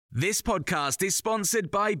This podcast is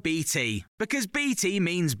sponsored by BT, because BT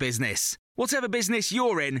means business. Whatever business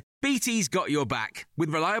you're in, BT's got your back, with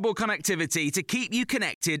reliable connectivity to keep you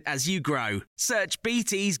connected as you grow. Search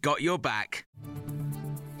BT's got your back.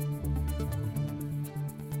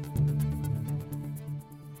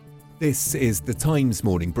 This is the Times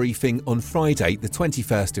morning briefing on Friday, the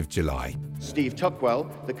 21st of July. Steve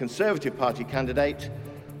Tuckwell, the Conservative Party candidate,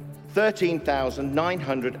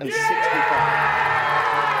 13,965.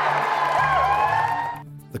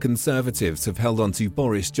 The Conservatives have held on to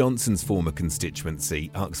Boris Johnson's former constituency,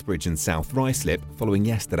 Uxbridge and South Ruislip, following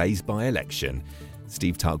yesterday's by-election.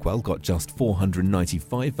 Steve Tuckwell got just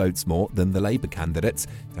 495 votes more than the Labour candidate,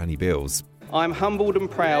 Danny Beales. I'm humbled and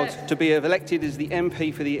proud to be elected as the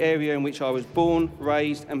MP for the area in which I was born,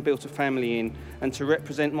 raised and built a family in, and to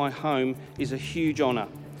represent my home is a huge honour.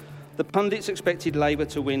 The pundits expected Labour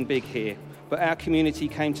to win big here, but our community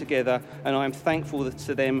came together and I am thankful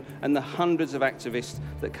to them and the hundreds of activists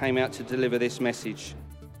that came out to deliver this message.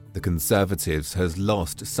 The Conservatives has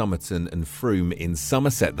lost Somerton and Frome in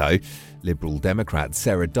Somerset though. Liberal Democrat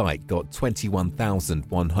Sarah Dyke got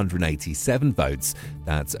 21,187 votes.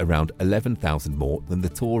 That's around 11,000 more than the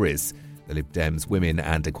Tories. The Lib Dems Women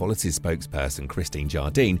and Equality spokesperson Christine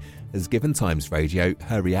Jardine has given Times Radio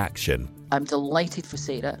her reaction. I'm delighted for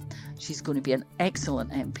Sarah. She's going to be an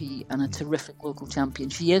excellent MP and a terrific local champion.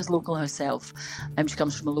 She is local herself. She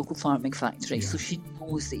comes from a local farming factory, so she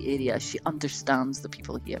knows the area. She understands the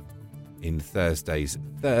people here. In Thursday's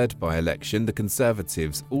third by-election, the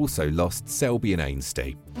Conservatives also lost Selby and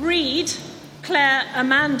Ainsty. Reid Claire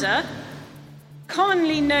Amanda,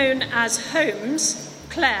 commonly known as Holmes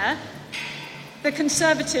Claire, the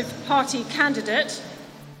Conservative Party candidate,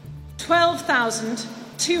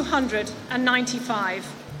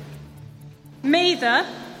 12,295. Mather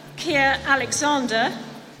Keir Alexander,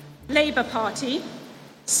 Labour Party,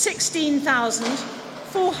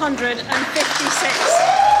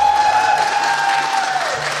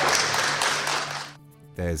 16,456.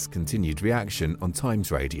 There's continued reaction on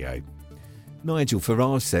Times Radio. Nigel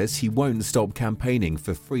Farage says he won't stop campaigning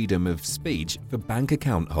for freedom of speech for bank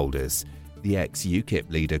account holders. The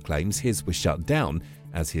ex-UKIP leader claims his was shut down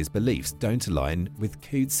as his beliefs don't align with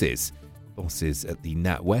Coots's. Bosses at the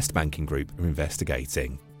NatWest banking group are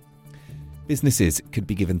investigating. Businesses could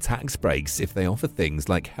be given tax breaks if they offer things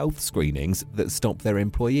like health screenings that stop their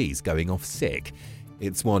employees going off sick.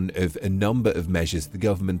 It's one of a number of measures the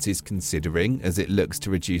government is considering as it looks to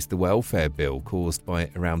reduce the welfare bill caused by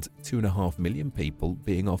around 2.5 million people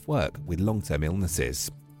being off work with long-term illnesses.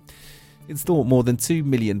 It's thought more than 2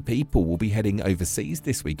 million people will be heading overseas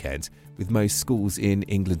this weekend, with most schools in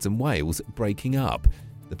England and Wales breaking up.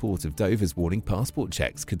 The Port of Dover's warning passport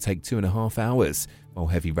checks could take 2.5 hours, while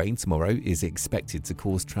heavy rain tomorrow is expected to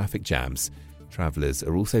cause traffic jams. Travellers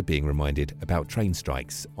are also being reminded about train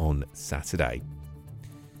strikes on Saturday.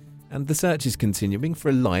 And the search is continuing for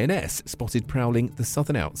a lioness spotted prowling the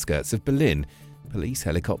southern outskirts of Berlin. Police,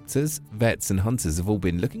 helicopters, vets and hunters have all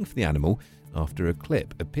been looking for the animal after a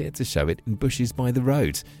clip appeared to show it in bushes by the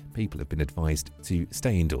road. People have been advised to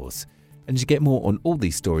stay indoors. And you get more on all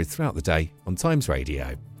these stories throughout the day on Times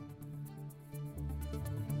Radio.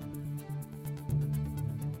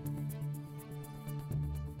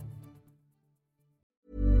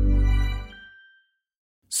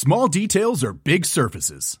 Small details are big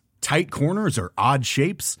surfaces. Tight corners are odd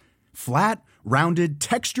shapes. Flat, rounded,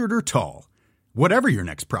 textured, or tall. Whatever your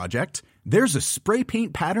next project, there's a spray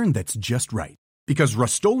paint pattern that's just right. Because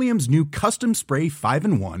Rust-Oleum's new Custom Spray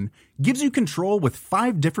 5-in-1 gives you control with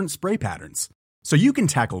 5 different spray patterns. So you can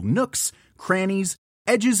tackle nooks, crannies,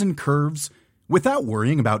 edges, and curves without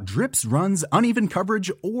worrying about drips, runs, uneven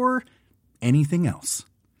coverage, or anything else.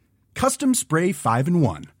 Custom Spray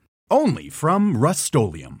 5-in-1. Only from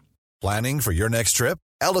Rust-Oleum. Planning for your next trip?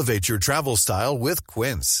 Elevate your travel style with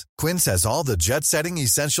Quince. Quince has all the jet-setting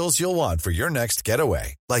essentials you'll want for your next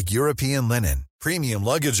getaway, like European linen, premium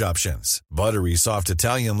luggage options, buttery soft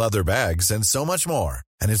Italian leather bags, and so much more.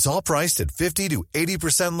 And it's all priced at 50 to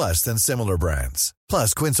 80% less than similar brands.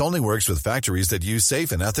 Plus, Quince only works with factories that use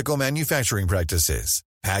safe and ethical manufacturing practices.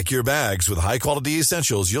 Pack your bags with high-quality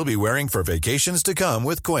essentials you'll be wearing for vacations to come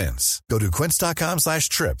with Quince. Go to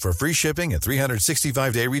quince.com/trip for free shipping and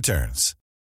 365-day returns.